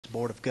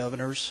Board of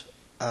Governors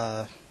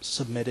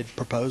submitted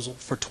proposal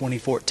for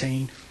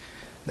 2014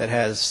 that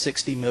has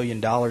 $60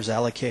 million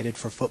allocated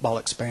for football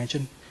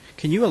expansion.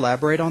 Can you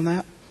elaborate on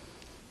that?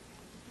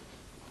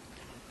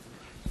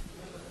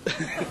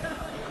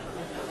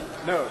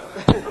 No.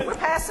 We're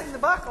passing the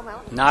buck on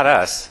that one. Not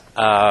us.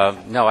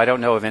 No, I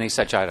don't know of any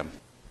such item.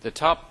 The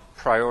top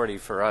priority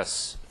for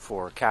us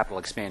for capital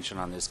expansion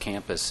on this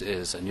campus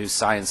is a new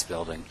science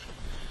building,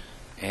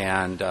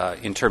 and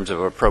in terms of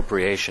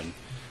appropriation.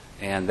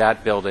 And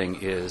that building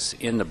is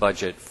in the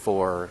budget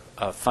for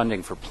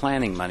funding for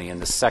planning money in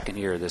the second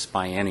year of this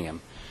biennium.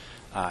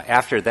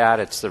 After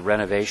that, it's the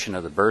renovation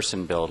of the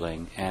Burson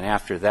building, and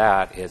after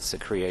that, it's the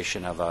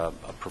creation of a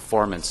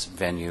performance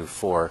venue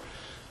for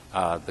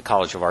the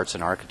College of Arts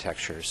and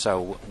Architecture.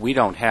 So we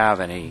don't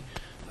have any,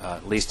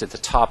 at least at the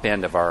top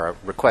end of our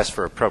request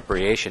for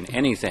appropriation,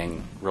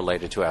 anything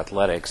related to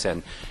athletics.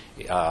 And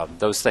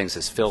those things,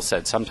 as Phil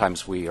said,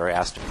 sometimes we are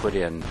asked to put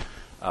in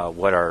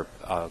what are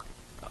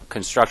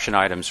construction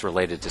items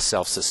related to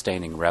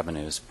self-sustaining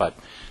revenues. But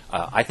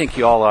I think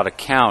you all ought to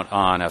count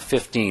on a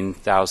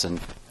 15,000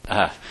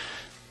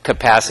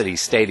 capacity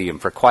stadium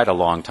for quite a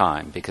long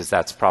time, because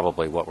that's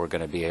probably what we're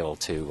going to be able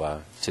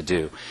to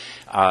do.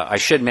 I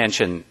should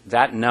mention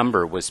that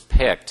number was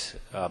picked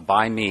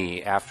by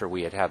me after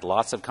we had had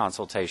lots of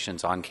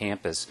consultations on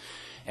campus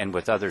and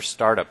with other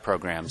startup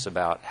programs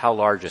about how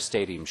large a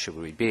stadium should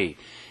we be.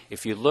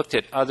 If you looked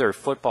at other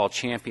football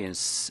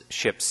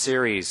championship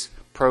series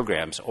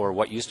programs, or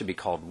what used to be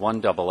called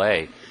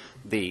 1AA,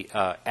 the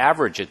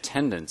average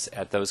attendance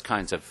at those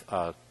kinds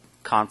of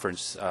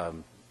conference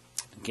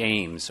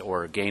games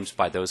or games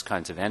by those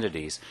kinds of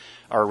entities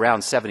are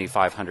around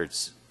 7,500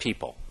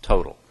 people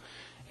total.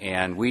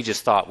 And we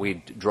just thought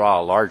we'd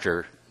draw a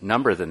larger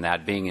number than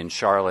that, being in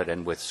Charlotte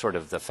and with sort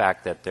of the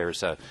fact that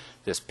there's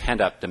this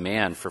pent-up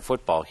demand for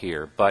football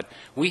here. But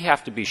we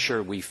have to be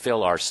sure we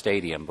fill our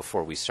stadium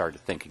before we start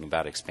thinking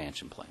about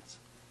expansion plans.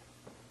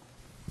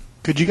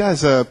 Could you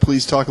guys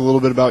please talk a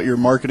little bit about your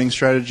marketing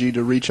strategy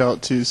to reach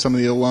out to some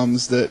of the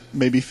alums that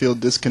maybe feel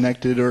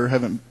disconnected or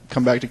haven't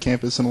come back to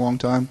campus in a long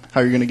time? How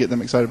you're going to get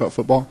them excited about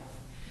football?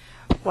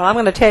 Well, I'm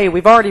going to tell you,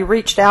 we've already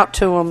reached out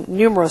to them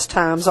numerous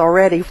times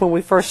already when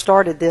we first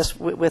started this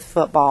with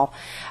football.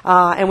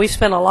 And we've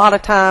spent a lot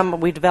of time.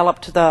 We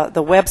developed the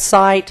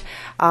website,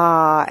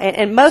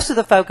 and most of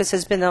the focus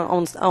has been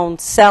on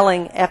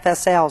selling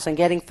FSLs and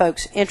getting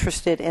folks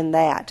interested in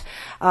that.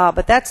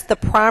 But that's the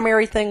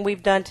primary thing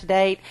we've done to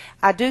date.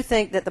 I do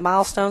think that the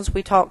milestones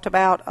we talked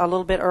about a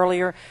little bit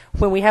earlier,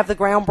 when we have the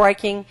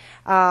groundbreaking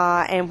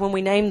and when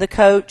we name the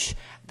coach,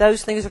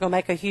 those things are going to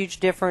make a huge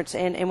difference,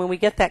 and when we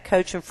get that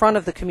coach in front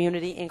of the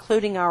community,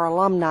 including our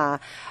alumni,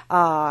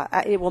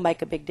 it will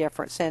make a big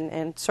difference.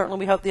 And certainly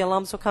we hope the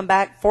alums will come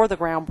back for the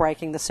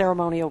groundbreaking, the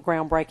ceremonial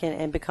groundbreaking,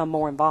 and become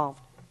more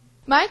involved.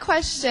 My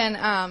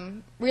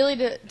question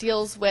really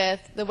deals with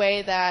the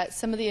way that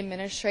some of the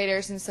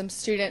administrators and some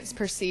students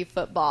perceive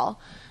football.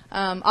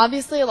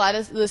 Obviously, a lot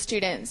of the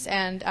students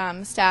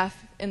and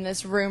staff in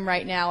this room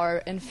right now are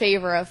in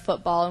favor of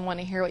football and want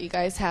to hear what you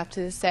guys have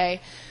to say.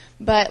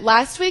 But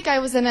last week I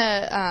was in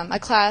a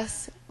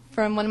class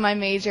from one of my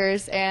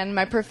majors, and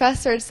my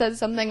professor said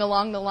something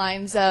along the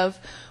lines of,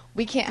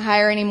 we can't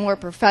hire any more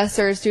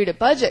professors due to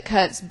budget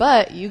cuts,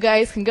 but you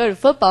guys can go to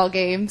football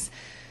games.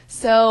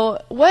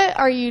 So what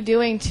are you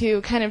doing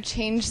to kind of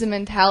change the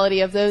mentality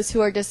of those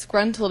who are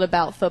disgruntled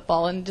about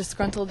football and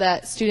disgruntled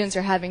that students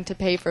are having to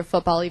pay for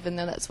football even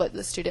though that's what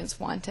the students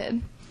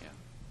wanted?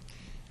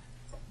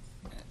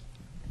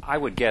 I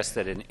would guess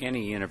that in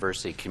any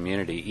university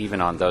community,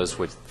 even on those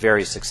with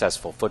very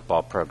successful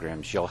football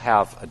programs, you'll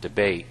have a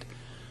debate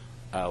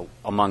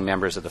among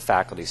members of the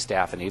faculty,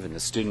 staff, and even the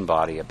student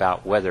body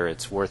about whether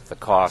it's worth the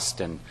cost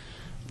and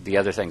the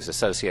other things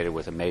associated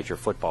with a major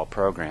football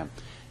program.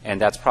 And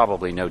that's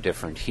probably no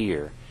different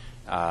here.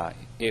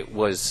 It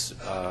was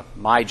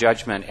my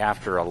judgment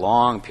after a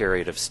long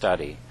period of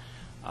study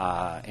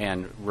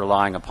and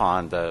relying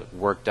upon the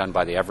work done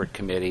by the Everett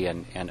Committee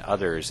and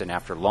others, and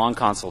after long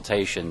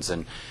consultations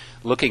and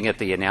looking at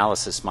the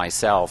analysis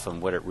myself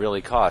and what it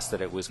really cost,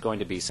 that it was going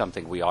to be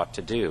something we ought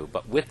to do.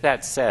 But with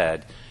that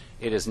said,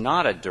 it is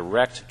not a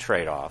direct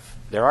trade-off.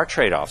 There are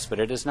trade-offs, but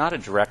it is not a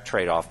direct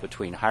trade-off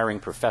between hiring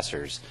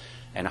professors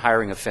and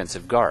hiring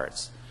offensive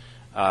guards.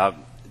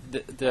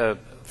 The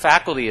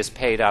faculty is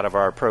paid out of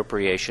our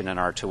appropriation and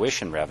our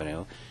tuition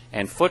revenue,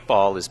 and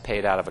football is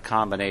paid out of a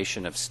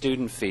combination of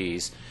student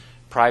fees,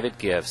 private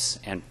gifts,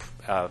 and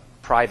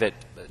private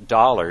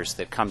dollars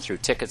that come through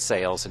ticket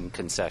sales and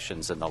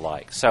concessions and the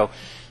like. So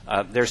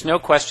there's no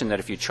question that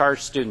if you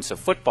charge students a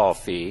football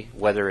fee,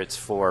 whether it's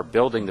for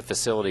building the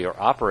facility or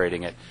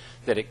operating it,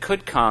 that it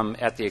could come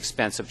at the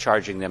expense of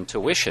charging them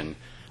tuition,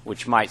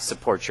 which might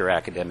support your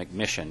academic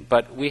mission.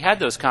 But we had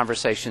those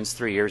conversations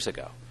 3 years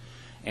ago.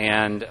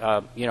 And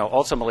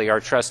ultimately our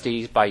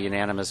trustees by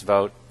unanimous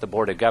vote, the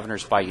Board of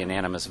Governors by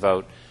unanimous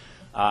vote,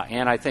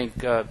 and I think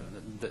the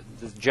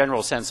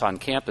general sense on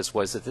campus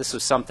was that this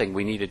was something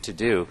we needed to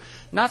do,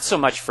 not so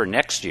much for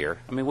next year.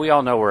 I mean, we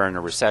all know we're in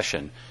a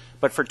recession,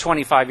 but for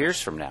 25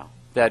 years from now,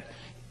 that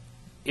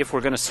if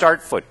we're going to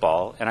start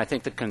football, and I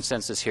think the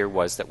consensus here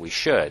was that we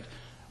should,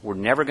 we're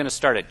never going to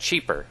start it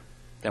cheaper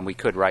than we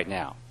could right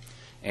now.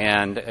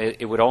 And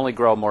it would only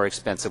grow more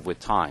expensive with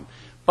time.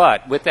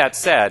 But with that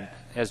said,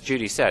 as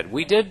Judy said,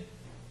 we did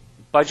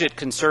budget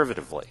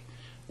conservatively.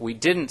 We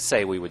didn't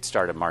say we would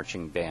start a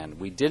marching band.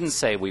 We didn't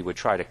say we would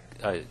try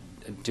to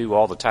do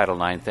all the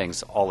Title IX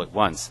things all at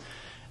once.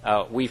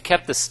 We've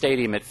kept the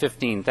stadium at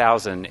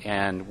 15,000,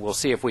 and we'll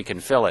see if we can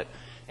fill it,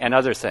 and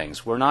other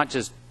things. We're not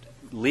just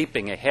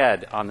leaping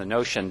ahead on the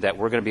notion that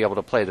we're going to be able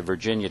to play the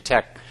Virginia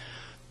Tech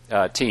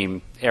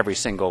team every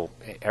single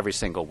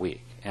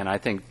week. And I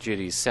think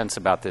Judy's sense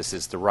about this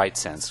is the right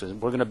sense.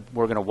 We're going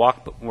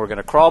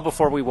to crawl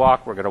before we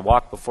walk. We're going to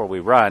walk before we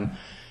run,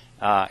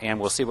 and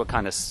we'll see what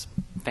kind of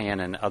fan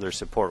and other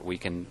support we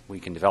can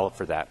develop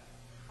for that.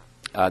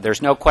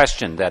 There's no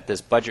question that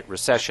this budget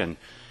recession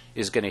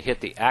is going to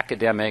hit the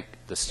academic,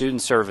 the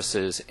student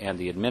services, and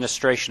the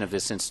administration of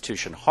this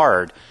institution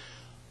hard.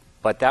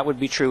 But that would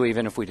be true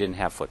even if we didn't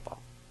have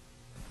football.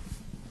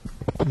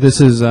 This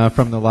is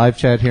from the live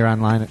chat here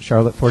online at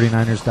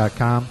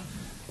charlotte49ers.com.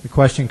 The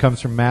question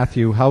comes from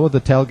Matthew. How will the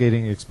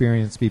tailgating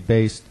experience be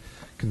based,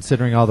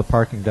 considering all the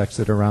parking decks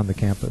that are around the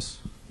campus?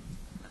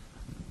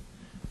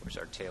 Where's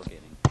our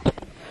tailgating?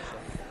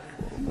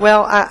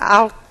 Well,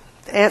 I'll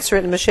answer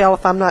it, and Michelle,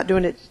 if I'm not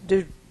doing it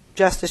due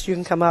justice, you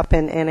can come up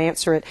and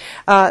answer it.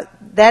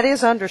 That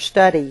is under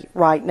study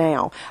right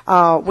now.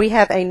 We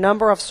have a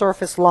number of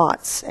surface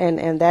lots,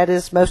 and that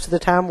is most of the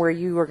time where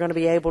you are going to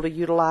be able to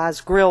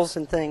utilize grills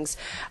and things.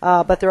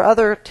 But there are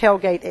other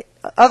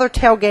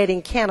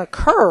tailgating can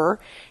occur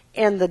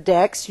in the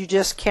decks. You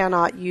just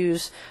cannot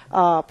use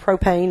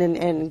propane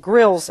and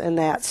grills in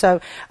that.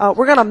 So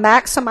we're going to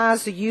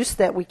maximize the use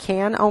that we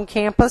can on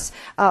campus.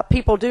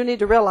 People do need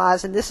to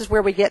realize, and this is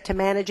where we get to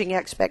managing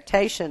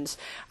expectations,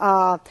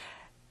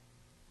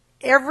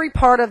 every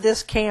part of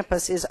this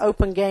campus is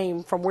open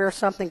game from where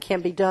something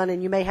can be done,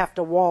 and you may have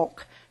to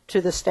walk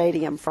to the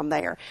stadium from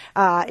there.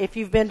 If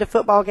you've been to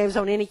football games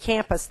on any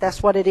campus,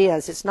 that's what it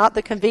is. It's not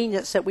the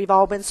convenience that we've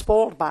all been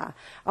spoiled by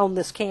on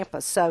this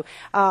campus. So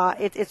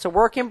it's a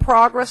work in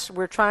progress.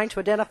 We're trying to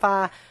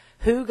identify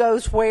who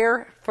goes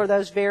where for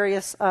those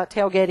various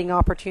tailgating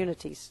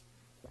opportunities.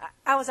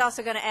 I was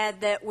also going to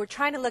add that we're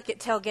trying to look at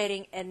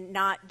tailgating and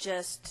not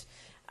just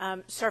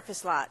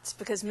surface lots,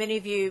 because many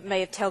of you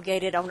may have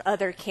tailgated on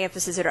other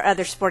campuses or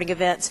other sporting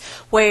events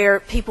where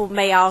people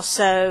may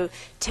also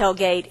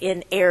tailgate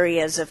in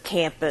areas of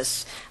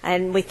campus.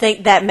 And we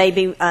think that may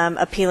be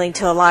appealing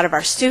to a lot of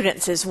our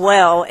students as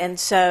well. And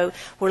so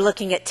we're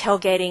looking at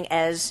tailgating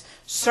as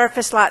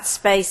surface lot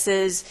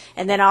spaces,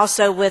 and then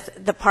also with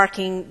the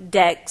parking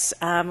decks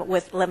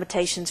with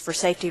limitations for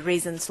safety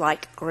reasons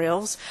like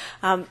grills,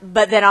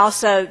 but then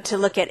also to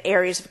look at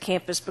areas of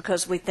campus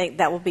because we think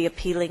that will be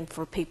appealing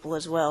for people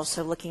as well.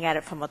 So looking at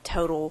it from a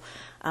total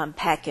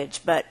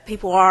package. But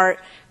people are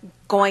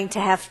going to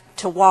have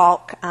to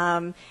walk,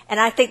 and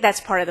I think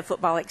that's part of the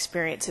football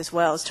experience as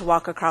well, is to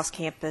walk across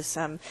campus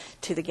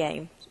to the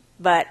game.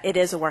 But it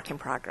is a work in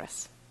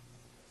progress.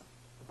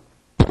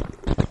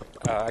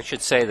 I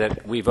should say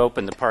that we've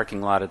opened the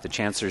parking lot at the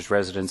Chancellor's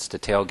residence to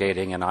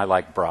tailgating, and I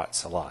like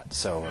brats a lot.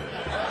 So